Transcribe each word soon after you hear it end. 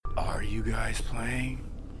you guys playing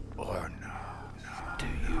or no? Do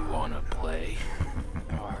you want to play?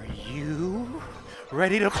 Are you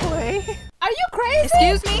ready to play? Are you crazy?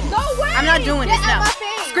 Excuse me? No way! I'm not doing Get this out now. my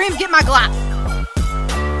face. Screams, get my Glock.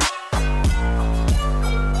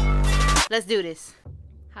 Let's do this.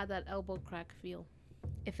 How'd that elbow crack feel?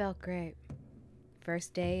 It felt great.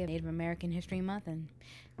 First day of Native American History Month and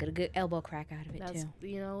got a good elbow crack out of it That's, too.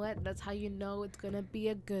 you know what? That's how you know it's gonna be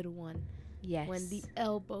a good one. Yes. When the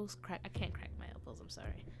elbows crack. I can't crack my elbows. I'm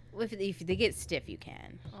sorry. If they get stiff, you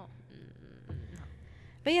can. Oh. No.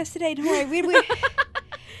 But yes, today, don't worry, we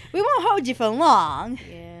won't hold you for long.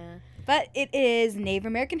 Yeah. But it is Native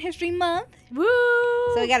American History Month, Woo!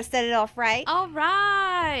 so we got to set it off right. All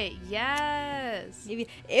right. Yes.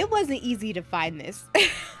 It wasn't easy to find this.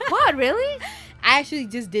 What? Really? I actually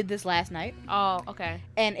just did this last night. Oh, okay.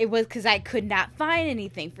 And it was because I could not find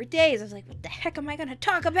anything for days. I was like, what the heck am I going to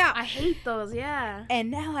talk about? I hate those. Yeah. And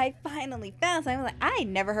now I finally found something. I'm like, I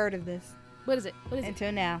never heard of this What is it? What is it?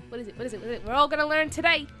 until now. What is it? What is it? What is it? We're all gonna learn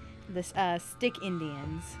today. This Stick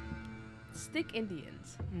Indians. Stick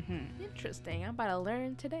Indians. Mm-hmm. Interesting. I'm about to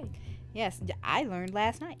learn today. Yes, I learned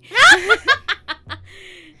last night.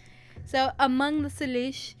 So, among the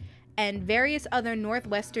Salish and various other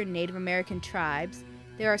northwestern Native American tribes,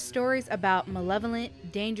 there are stories about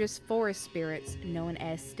malevolent, dangerous forest spirits known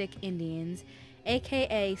as Stick Indians,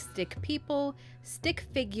 aka Stick People, Stick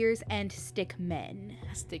Figures, and Stick Men.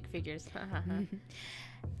 Stick figures.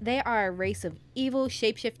 They are a race of evil,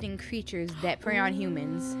 shape-shifting creatures that prey on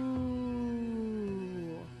humans.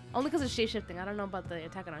 Ooh. Only because of shape-shifting. I don't know about the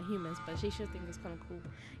attacking on humans, but shape-shifting is kind of cool.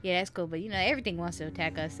 Yeah, that's cool, but everything wants to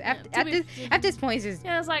attack us. At this point, it's just,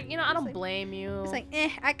 Yeah, it's like, I don't like- blame you. it's like,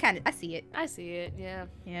 I see it. I see it, yeah.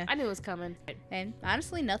 Yeah. I knew it was coming. And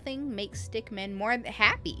honestly, nothing makes stick men more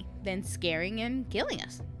happy than scaring and killing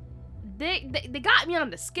us. They got me on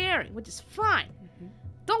the scaring, which is fine.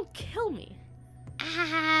 Don't kill me.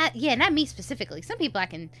 Yeah, not me specifically. Some people I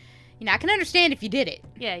can understand if you did it.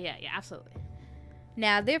 Yeah, absolutely.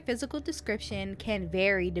 Now, their physical description can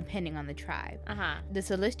vary depending on the tribe. Uh-huh. The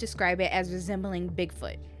Salish describe it as resembling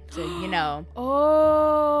Bigfoot. So,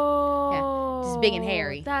 Oh. just big and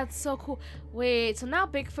hairy. That's so cool. Wait, so now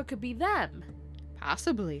Bigfoot could be them.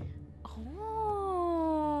 possibly.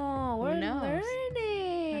 Oh, we're knows?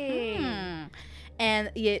 learning. And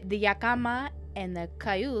the Yakama and the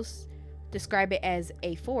Cayuse describe it as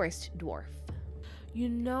a forest dwarf.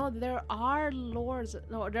 There are lores.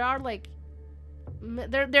 No, there are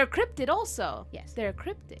they're cryptid also. Yes. They're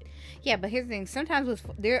cryptid. Yeah, but here's the thing. Sometimes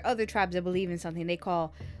there are other tribes that believe in something they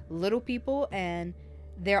call little people, and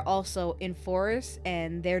they're also in forests,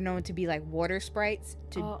 and they're known to be like water sprites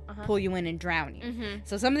to pull you in and drown you. Mm-hmm.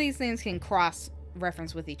 So some of these things can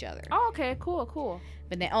cross-reference with each other. Oh, okay, cool.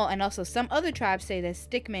 But then, and also some other tribes say that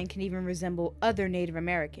stickmen can even resemble other Native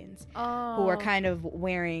Americans who are kind of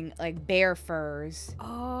wearing like bear furs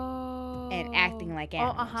and acting like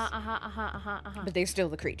animals. But they're still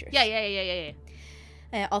the creatures. Yeah.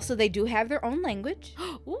 And also, they do have their own language,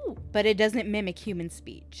 Ooh. but it doesn't mimic human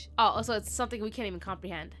speech. Oh, so it's something we can't even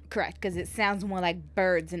comprehend. Correct, because it sounds more like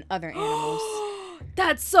birds and other animals.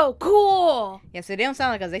 That's so cool. Yeah, so they don't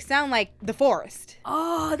sound like us. They sound like the forest.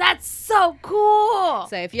 Oh, that's so cool.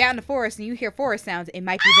 So if you're out in the forest and you hear forest sounds, it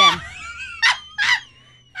might be them.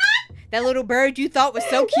 That little bird you thought was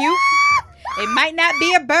so cute, it might not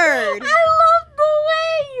be a bird. I love the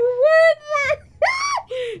way you word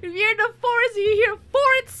that. If you're in the forest and you hear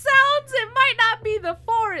forest sounds, it might not be the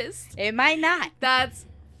forest. It might not. That's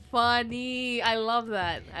funny. I love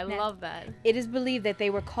that. I love that. It is believed that they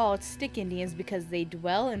were called Stick Indians because they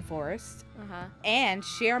dwell in forests and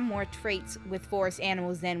share more traits with forest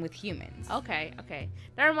animals than with humans. Okay.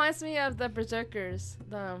 That reminds me of the Berserkers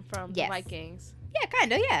from the Vikings. Yeah,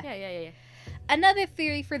 kind of, yeah. Yeah. Another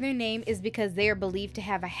theory for their name is because they are believed to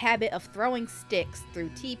have a habit of throwing sticks through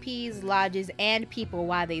teepees, lodges, and people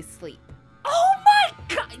while they sleep. Oh my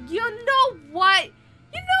god! You know what?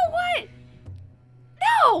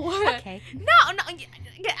 No! Okay. No.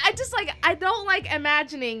 I don't like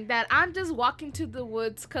imagining that I'm just walking to the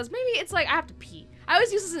woods because maybe it's like I have to pee. I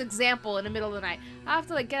always use this as an example in the middle of the night. I have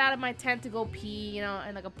to get out of my tent to go pee, in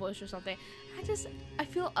a bush or something. I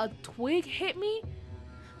feel a twig hit me.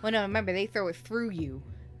 Well, no, remember, they throw it through you.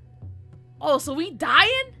 Oh, so we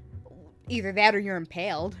dying? Either that or you're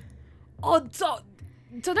impaled. Oh, so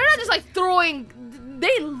they're not just throwing,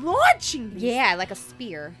 they launching these. Yeah, like a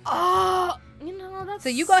spear. Oh, that's So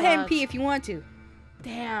you go ahead and pee if you want to.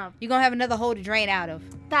 Damn. You're gonna have another hole to drain out of.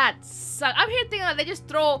 That sucks. I'm here thinking they just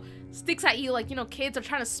throw sticks at you kids are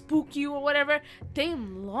trying to spook you or whatever. They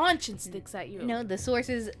launching sticks at you. No, the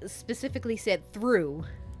sources specifically said through.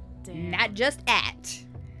 Damn. not just at.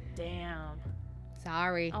 Damn.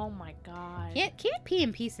 Sorry. Oh my god. Can't pee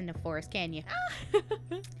in peace in the forest, can you?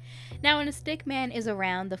 Now, when a stick man is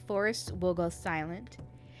around, the forest will go silent.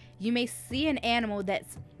 You may see an animal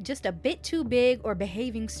that's just a bit too big or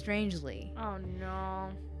behaving strangely. Oh no.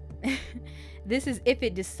 This is if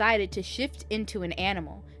it decided to shift into an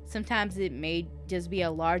animal. Sometimes it may just be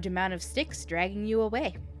a large amount of sticks dragging you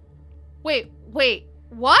away. Wait.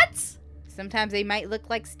 What? Sometimes they might look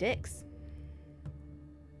like sticks.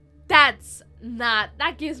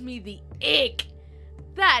 That gives me the ick.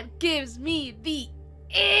 That gives me the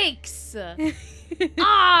icks.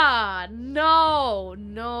 No.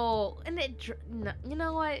 And no, you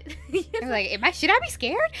know what? I'm like, should I be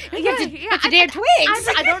scared? You Yeah, got yeah, your damn twigs.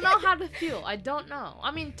 I don't know how to feel. I don't know.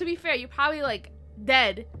 I mean, to be fair, you're probably like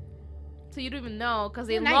dead. So you don't even know because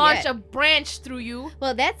they Well, not launch yet. a branch through you.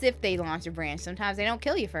 Well, that's if they launch a branch. Sometimes they don't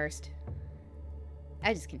kill you first.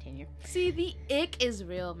 I just continue. See, the ick is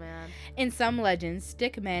real, man. In some legends,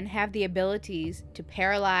 stick men have the abilities to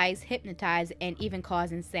paralyze, hypnotize, and even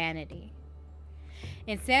cause insanity.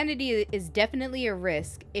 Insanity is definitely a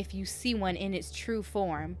risk if you see one in its true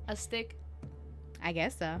form. A stick. I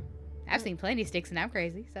guess so. I've seen plenty of sticks and I'm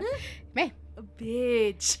crazy. So, man, A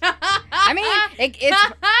bitch. I mean,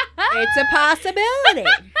 it's a possibility.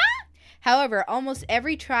 However, almost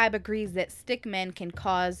every tribe agrees that stick men can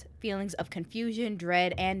cause feelings of confusion,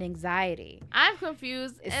 dread, and anxiety, I'm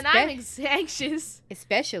confused and I'm anxious.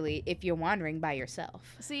 especially if you're wandering by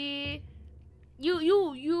yourself. See,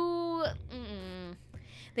 mm-mm.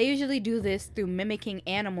 They usually do this through mimicking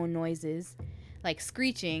animal noises, like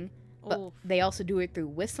screeching, but Oof. they also do it through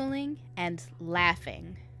whistling and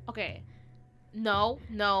laughing. Okay. No,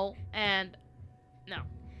 and no.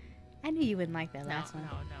 I knew you wouldn't like that No, last one.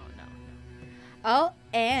 no. Oh,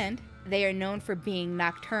 and they are known for being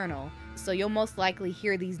nocturnal, so you'll most likely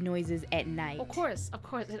hear these noises at night. Of course.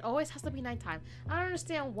 It always has to be nighttime. I don't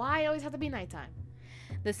understand why it always has to be nighttime.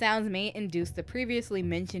 The sounds may induce the previously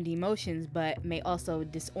mentioned emotions, but may also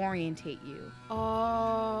disorientate you.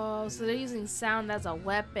 Oh, so they're using sound as a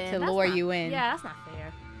weapon. To That's lure not- you in. Yeah, that's not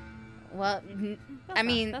fair. Well,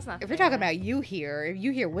 That's not if we're fair. talking about you here, if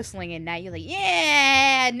you hear whistling at night, you're like,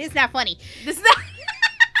 yeah, and it's not funny. This is not.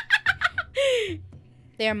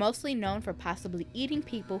 They are mostly known for possibly eating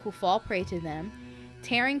people who fall prey to them,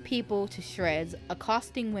 tearing people to shreds,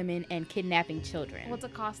 accosting women, and kidnapping children. What's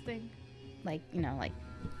accosting? Like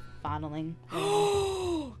fondling.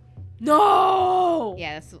 No.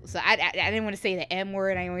 Yeah, so I didn't want to say the M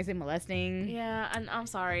word. I didn't want to say molesting. Yeah, and I'm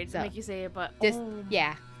sorry to So, make you say it, but Just oh,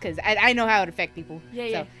 yeah, because I know how it would affect people. Yeah, so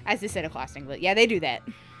yeah. I just said accosting, but yeah, they do that.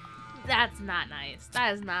 that's not nice.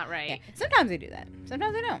 That is not Yeah, right. sometimes they do that.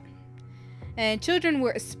 Sometimes they don't. And children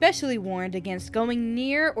were especially warned against going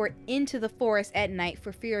near or into the forest at night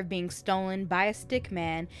for fear of being stolen by a stick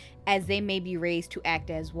man, as they may be raised to act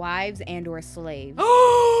as wives and or slaves.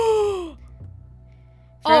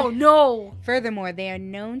 Oh no. Furthermore, they are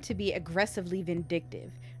known to be aggressively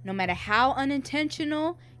vindictive. No matter how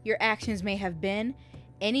unintentional your actions may have been,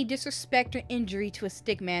 any disrespect or injury to a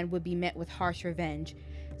stick man would be met with harsh revenge.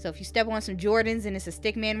 So if you step on some Jordans and it's a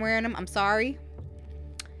stick man wearing them, I'm sorry.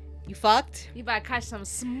 You fucked. You better catch some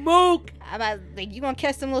smoke. You gonna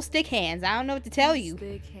catch some little stick hands. I don't know what to tell you.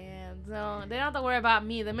 Stick hands. No, they don't have to worry about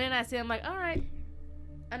me. The minute I see them, I'm like, all right.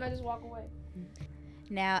 And I just walk away.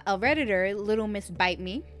 Now, a Redditor, Little Miss Bite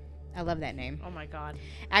Me, I love that name, Oh my god.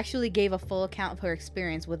 actually gave a full account of her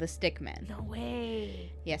experience with a stick man. No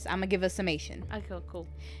way. Yes, I'm gonna give a summation. Okay, cool.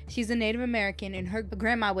 She's a Native American, and her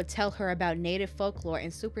grandma would tell her about Native folklore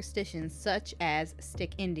and superstitions such as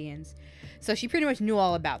stick Indians. So she pretty much knew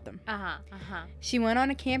all about them. Uh-huh. She went on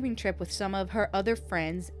a camping trip with some of her other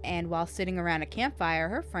friends, and while sitting around a campfire,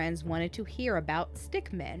 her friends wanted to hear about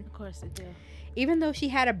stick men. Of course they do. Even though she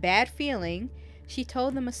had a bad feeling, she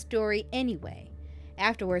told them a story anyway.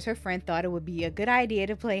 Afterwards, her friend thought it would be a good idea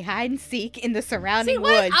to play hide and seek in the surrounding See,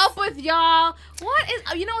 what woods. is up with y'all? What is...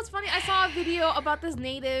 You know what's funny? I saw a video about this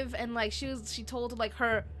native, and, like, she told, like,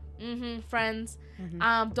 her friends,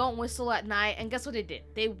 don't whistle at night. And guess what they did?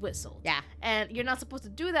 They whistled. Yeah. And you're not supposed to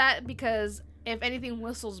do that because if anything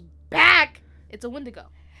whistles back, it's a Wendigo.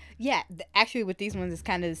 Yeah, actually with these ones, it's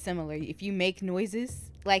kind of similar. If you make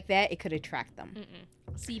noises like that, it could attract them.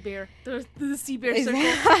 Sea bear. There's the sea bear Is circle.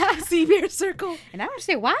 that- Sea bear circle. And I would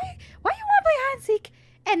say, why you want to play hide and seek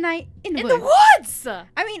at night in the In woods? the woods!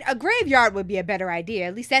 I mean, a graveyard would be a better idea.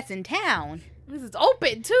 At least that's in town. This is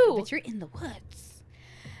open, too. But you're in the woods.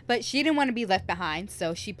 But she didn't want to be left behind,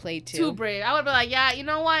 so she played too. Too brave. I would be like, yeah, you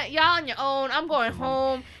know what? Y'all on your own. I'm going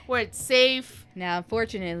home where it's safe. Now,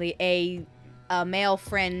 unfortunately, a male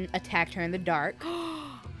friend attacked her in the dark.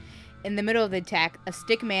 In the middle of the attack, a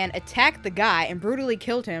stick man attacked the guy and brutally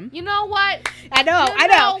killed him. You know what? I know. You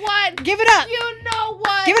know what? Give it up. You know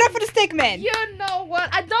what? Give it up for the stick man. You know what?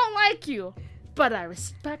 I don't like you, but I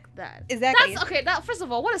respect that. Exactly. That's okay. That first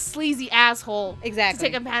of all, what a sleazy asshole. Exactly. To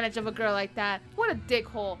take advantage of a girl like that. What a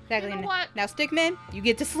dickhole. Exactly. You know what? Now, stick man, you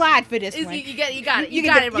get to slide for this one. You got it. You You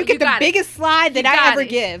got it, bro. You get the biggest slide that I ever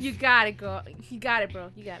give. You got it, girl. You got it, bro.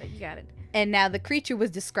 You got it. And now the creature was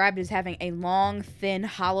described as having a long, thin,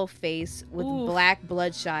 hollow face with Oof. black,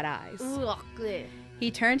 bloodshot eyes. Ugh, good.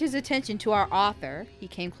 He turned his attention to our author. He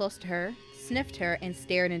came close to her, sniffed her, and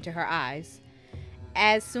stared into her eyes.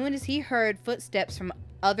 As soon as he heard footsteps from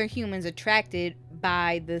other humans attracted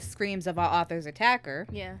by the screams of our author's attacker,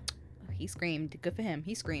 Yeah. he screamed. Good for him.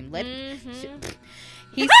 He screamed. Mhm.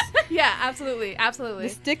 He, Yeah, absolutely. the Absolutely.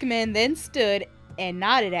 stickman then stood and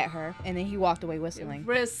nodded at her, and then he walked away whistling.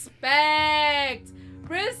 Respect.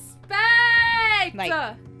 Like,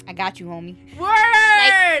 I got you, homie.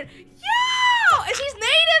 Word. Yo! And she's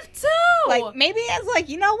native too. Like, maybe it's like,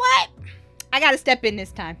 you know what? I gotta step in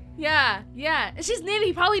this time. Yeah. And she's native.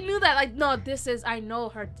 He probably knew that. Like, no, this is. I know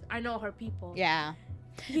her people. Yeah.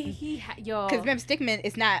 Yo. Because remember,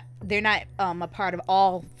 stickmen, they're not a part of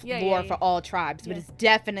all lore for all tribes, but Yeah. it's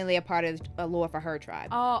definitely a part of lore for her tribe.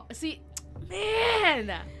 Oh, see,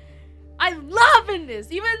 man, I'm loving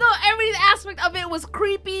this. Even though every aspect of it was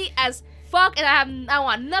creepy as fuck, and I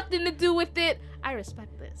want nothing to do with it, I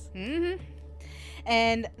respect this. Mm-hmm.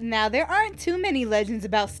 And now there aren't too many legends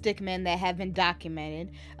about stickmen that have been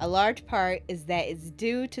documented. A large part is that it's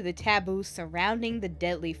due to the taboo surrounding the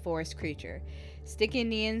deadly forest creature. Stick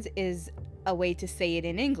Indians is a way to say it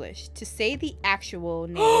in English. To say the actual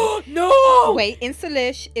name. No! Wait, in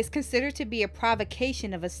Salish is considered to be a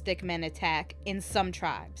provocation of a stickman attack in some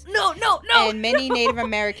tribes. No! And many Native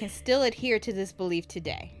Americans still adhere to this belief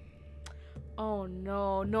today. Oh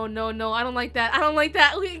no! I don't like that.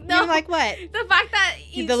 Wait, no. You're like, what? The fact that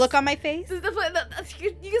The look on my face? you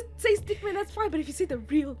can say stickman, that's fine, but if you say the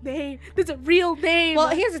real name, there's a real name. Well,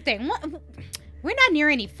 here's the thing. We're not near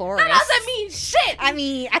any forest. that doesn't mean shit. I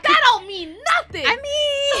mean, that don't mean nothing. I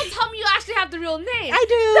mean, Don't tell me you actually have the real name. I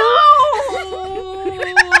do.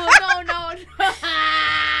 No.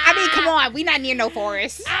 I mean, come on. We not near no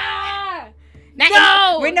forest. Ah!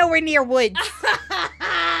 No. We're nowhere near woods.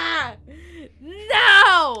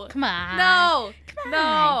 No. Come on. No. Come No.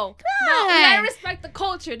 on. No. We gotta respect the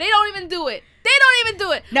culture. They don't even do it.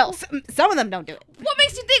 No, some of them don't do it. What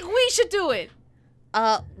makes you think we should do it?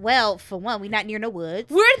 Well, for one, we not near no woods.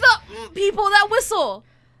 We're the people that whistle.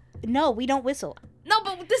 No, we don't whistle. No,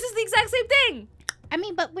 but this is the exact same thing. I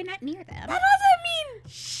mean, but we're not near them. That doesn't mean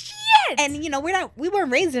shit. And we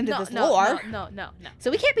weren't raised into this lore. No.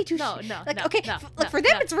 So we can't be too No. Like, okay, no, look, for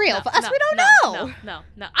them it's real. no, For us, no, we don't know.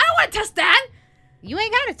 No. I don't want to test that. You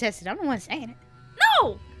ain't gotta test it. I'm the one saying it.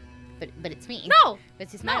 No. But it's me. No.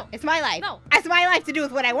 It's just No. it's my life. No. It's my life to do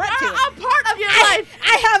with what I want to. I'm part of your life.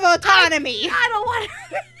 I have autonomy. I don't want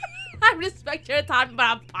to. I respect your autonomy, but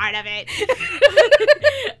I'm part of it.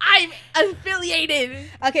 I'm affiliated.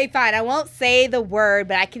 Okay, fine. I won't say the word,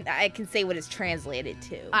 but I can say what it's translated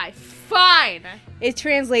to. Fine. It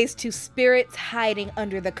translates to spirits hiding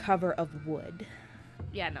under the cover of wood.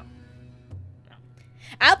 Yeah, no.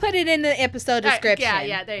 I'll put it in the episode description.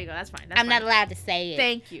 Yeah, there you go. That's fine. I'm not allowed to say it.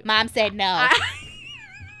 Thank you. Mom said no.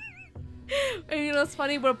 And you know, it's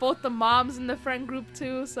funny, we're both the moms in the friend group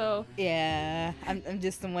too, so. Yeah, I'm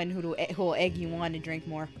just the one who'll egg you on to drink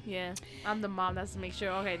more. Yeah, I'm the mom that's to make sure.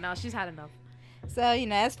 Okay, no, she's had enough. So,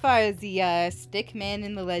 as far as the stickman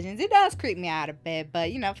in the legends, it does creep me out a bit.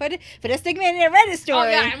 But, for the stickman in the Reddit story.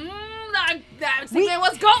 Oh, yeah. That stickman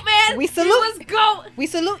was GOAT, man. We salute. He was GOAT. We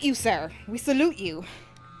salute you, sir. We salute you.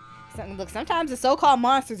 Look, sometimes the so-called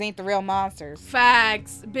monsters ain't the real monsters.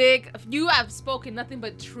 Facts. Big. You have spoken nothing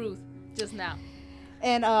but truth just now.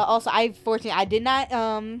 And also, I did not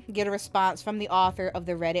get a response from the author of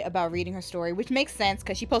the Reddit about reading her story, which makes sense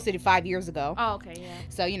because she posted it 5 years ago. Oh, okay, yeah.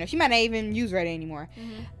 So, she might not even use Reddit anymore.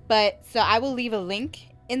 Mm-hmm. But, so I will leave a link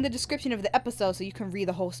in the description of the episode so you can read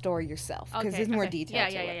the whole story yourself because there's more detail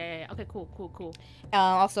to it. Yeah. Okay, cool.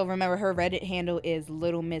 Also, remember her Reddit handle is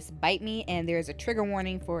Little Miss Bite Me, and there's a trigger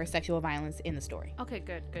warning for sexual violence in the story. Okay,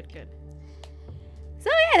 good. So,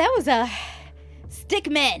 yeah, that was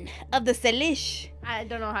Stickmen of the Salish. I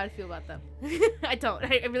don't know how to feel about them. I don't.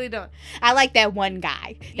 I really don't. I like that one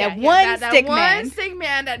guy. That one stickman. stick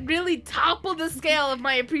man that really toppled the scale of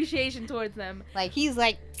my appreciation towards them. Like, he's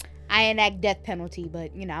like, I enact death penalty,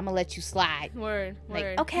 but, I'm going to let you slide. Word.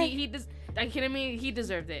 Like, okay. Are you kidding me? He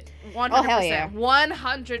deserved it. 100%. Oh, hell yeah.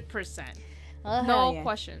 100%. Oh, No yeah.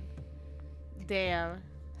 question. Damn.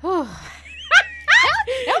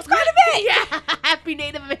 that was quite a Happy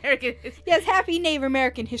Native American. Yes, happy Native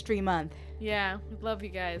American History Month. Yeah, we love you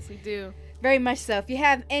guys. We do. Very much so. If you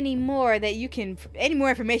have any more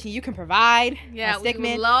information you can provide, Yeah, we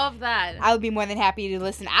Stickman, would love that. I would be more than happy to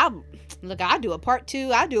listen. I'll do a part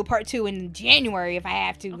 2. I'll do a part 2 in January if I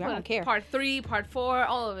have to. I don't care. Part 3, part 4,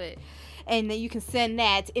 all of it. And then you can send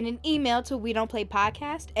that in an email to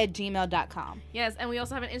wedon'tplaypodcast@gmail.com. Yes, and we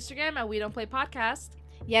also have an Instagram at We Don't Play Podcast.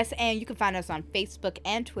 Yes, and you can find us on Facebook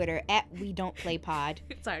and Twitter at We Don't Play Pod.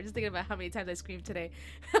 Sorry, just thinking about how many times I screamed today.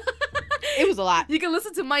 It was a lot. You can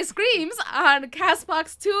listen to my screams on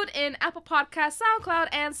CastBox, TuneIn, Apple Podcasts, SoundCloud,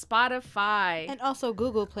 and Spotify. And also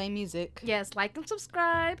Google Play Music. Yes, like and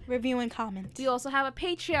subscribe. Review and comment. We also have a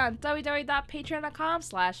Patreon,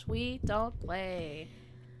 www.patreon.com/WeDon'tPlay.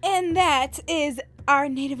 And that is our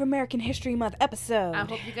Native American History Month episode. I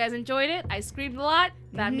hope you guys enjoyed it. I screamed a lot.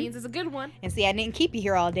 That means it's a good one. And see, I didn't keep you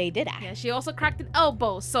here all day, did I? Yeah, she also cracked an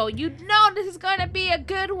elbow, so you know this is going to be a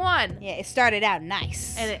good one. Yeah, it started out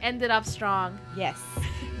nice. And it ended up strong. Yes.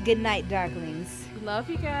 Good night, darklings. Love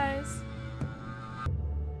you guys.